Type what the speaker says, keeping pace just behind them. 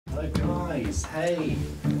Hello guys, hey,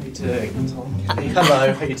 how you doing? Tom, Kelly,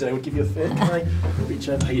 hello, how you doing? We'll give you a fit. Can I reach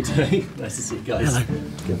over? How you doing? Nice to see you guys. Hello.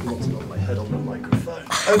 Get Bronson on my head on the microphone.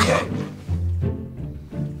 Okay.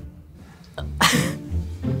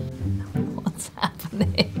 What's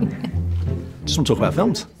happening? Just want to talk about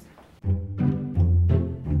films.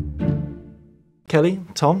 Kelly,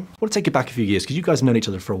 Tom, I want to take it back a few years because you guys have known each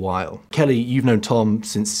other for a while. Kelly, you've known Tom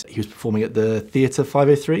since he was performing at the Theatre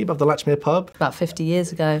 503 above the Latchmere pub. About 50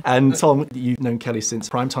 years ago. And Tom, you've known Kelly since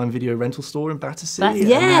Primetime Video Rental Store in Battersea.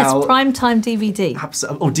 Yes, Primetime DVD.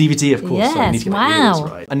 Oh, DVD, of course. Yes, Sorry, I need to get my wow.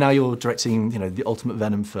 years right. And now you're directing, you know, the ultimate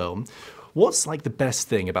Venom film. What's like the best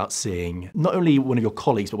thing about seeing not only one of your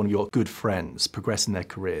colleagues, but one of your good friends progress in their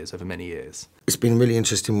careers over many years? It's been really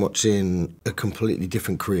interesting watching a completely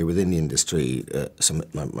different career within the industry, some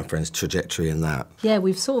of my friends' trajectory and that. Yeah,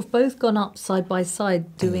 we've sort of both gone up side by side,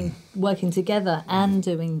 working together and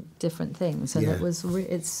doing different things, and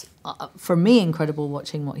it's for me incredible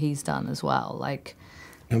watching what he's done as well. Like,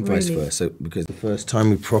 and vice versa, because the first time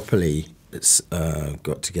we properly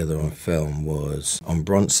got together on film was on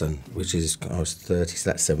Bronson, which is, I was 30, so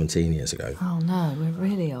that's 17 years ago. Oh no, we're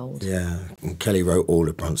really old. Yeah, and Kelly wrote all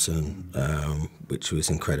of Bronson, which was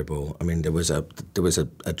incredible. I mean, there was a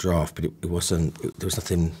draft, but it wasn't. There was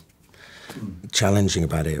nothing challenging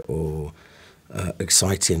about it or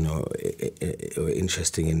exciting or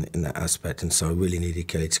interesting in that aspect. And so I really needed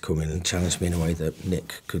Kelly to come in and challenge me in a way that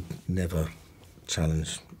Nick could never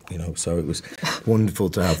challenge. You know, so it was wonderful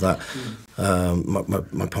to have that.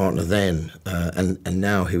 My partner then, and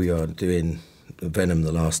now here we are doing Venom: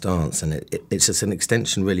 The Last Dance, and it's just an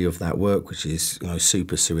extension really of that work, which is, you know,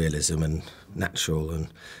 super surrealism and natural and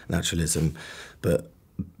naturalism, but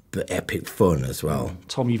epic fun as well.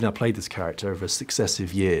 Tom, you've now played this character over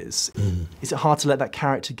successive years. Is it hard to let that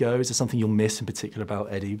character go? Is there something you'll miss in particular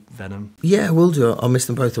about Eddie Venom? Yeah, I will do. I'll miss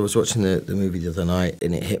them both. I was watching the movie the other night,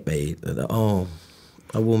 and it hit me that,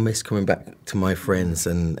 I will miss coming back to my friends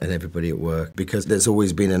and everybody at work, because there's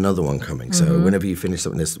always been another one coming. So whenever you finish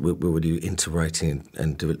something, we'll do into writing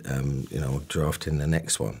and do it, you know, drafting the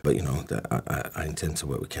next one. But, you know, I intend to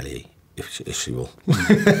work with Kelly if she will.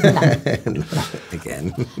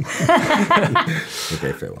 Again.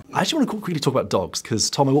 Okay, fair one. I actually want to quickly talk about dogs,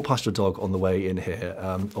 because Tom, I walked past your dog on the way in here.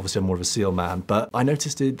 Obviously, I'm more of a seal man, but I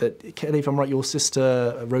noticed that, Kelly, if I'm right, your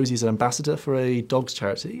sister Rosie's an ambassador for a dogs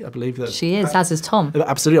charity. I believe that She is, as is Tom.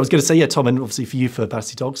 Absolutely. I was going to say, yeah, Tom, and obviously for you for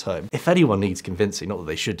Battersea Dogs Home. If anyone needs convincing, not that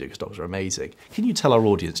they should do, because dogs are amazing, can you tell our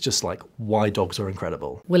audience just like why dogs are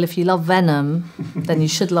incredible? Well, if you love Venom, then you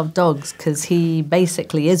should love dogs, because he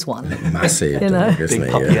basically is one. Massive You know? dog, isn't Big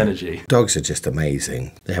he? puppy energy. Dogs are just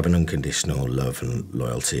amazing. They have an unconditional love and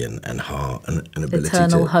loyalty and heart and ability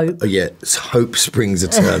Eternal to... hope. Oh, yeah, hope springs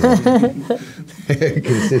eternal.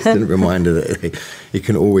 Consistent reminder that you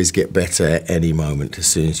can always get better at any moment as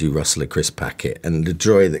soon as you rustle a crisp packet. And the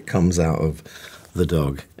joy that comes out of the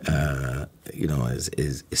dog, you know,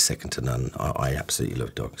 is second to none. I absolutely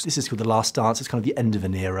love dogs. This is called The Last Dance. It's kind of the end of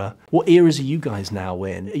an era. What eras are you guys now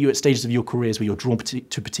in? Are you at stages of your careers where you're drawn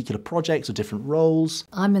to particular projects or different roles?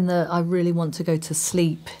 I'm in the I really want to go to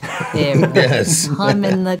sleep era. Yes. I'm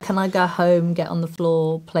in the can I go home, get on the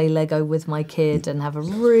floor, play Lego with my kid and have a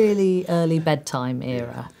really early bedtime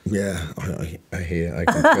era. Yeah, I hear, I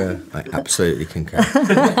concur. I absolutely concur.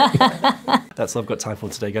 That's all I've got time for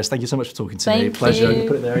today, guys. Thank you so much for talking to me. Thank Pleasure. you.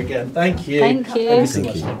 Put it there again. Thank you. Thank you. Thank you so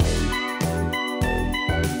Thank much. you.